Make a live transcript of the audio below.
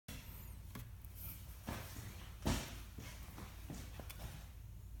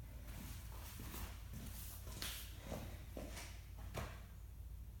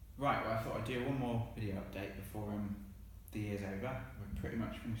I'd do one more video update before the year's over. We've pretty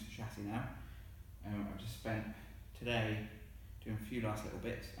much finished the chassis now. I've just spent today doing a few last little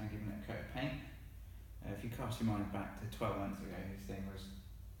bits and giving it a coat of paint. If you cast your mind back to 12 months ago, this thing was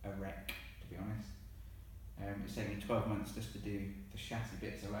a wreck, to be honest. It's taken me 12 months just to do the chassis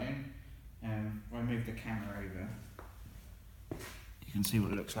bits alone. When I move the camera over, you can see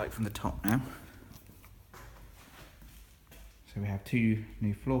what it looks like from the top now. So we have two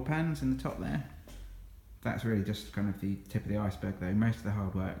new floor pans in the top there. That's really just kind of the tip of the iceberg though. Most of the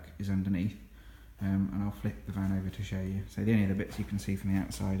hard work is underneath. And I'll flip the van over to show you. So the only other bits you can see from the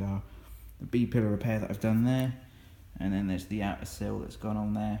outside are the B-pillar repair that I've done there, and then there's the outer sill that's gone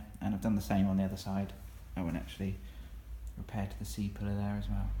on there, and I've done the same on the other side. I went actually repaired the C-pillar there as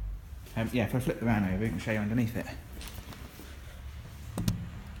well. Yeah, if I flip the van over, I can show you underneath it.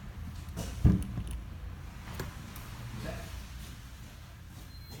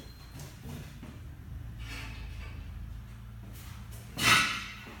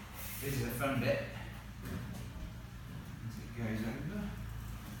 This is a fun bit. As it goes over.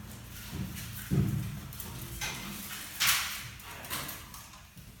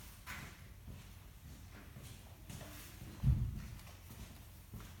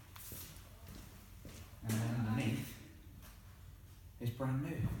 And then underneath is brand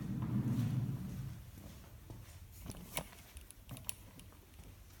new.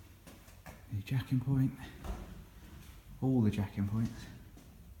 The jacking point, all the jacking points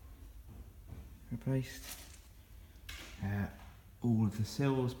replaced, all of the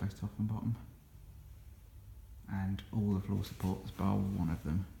sills, both top and bottom, and all the floor supports bar one of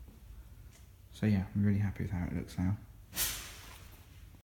them. So yeah, I'm really happy with how it looks now.